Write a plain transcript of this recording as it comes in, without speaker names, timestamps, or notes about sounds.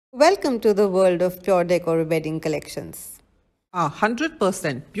Welcome to the world of Pure Decor bedding collections. A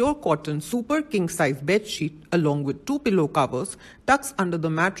 100% pure cotton super king size bed sheet along with 2 pillow covers tucks under the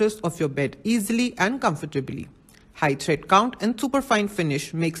mattress of your bed easily and comfortably. High thread count and superfine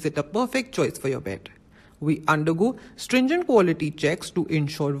finish makes it a perfect choice for your bed. We undergo stringent quality checks to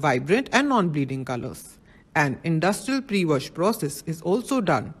ensure vibrant and non-bleeding colors. An industrial pre-wash process is also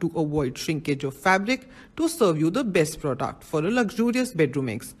done to avoid shrinkage of fabric to serve you the best product for a luxurious bedroom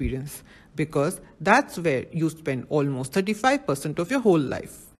experience, because that's where you spend almost 35% of your whole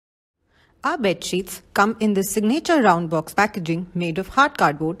life. Our bed sheets come in this signature round box packaging made of hard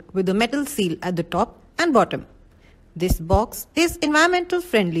cardboard with a metal seal at the top and bottom. This box is environmental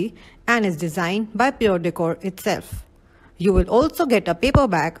friendly and is designed by Pure Decor itself. You will also get a paper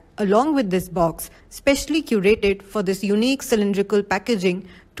bag along with this box, specially curated for this unique cylindrical packaging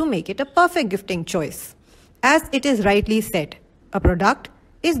to make it a perfect gifting choice. As it is rightly said, a product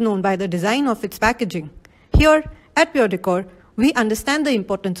is known by the design of its packaging. Here at Pure Decor, we understand the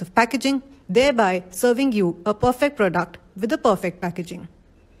importance of packaging, thereby serving you a perfect product with a perfect packaging.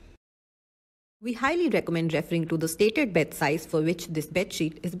 We highly recommend referring to the stated bed size for which this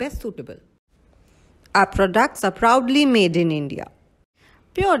bedsheet is best suitable. Our products are proudly made in India.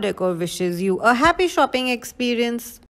 Pure Decor wishes you a happy shopping experience.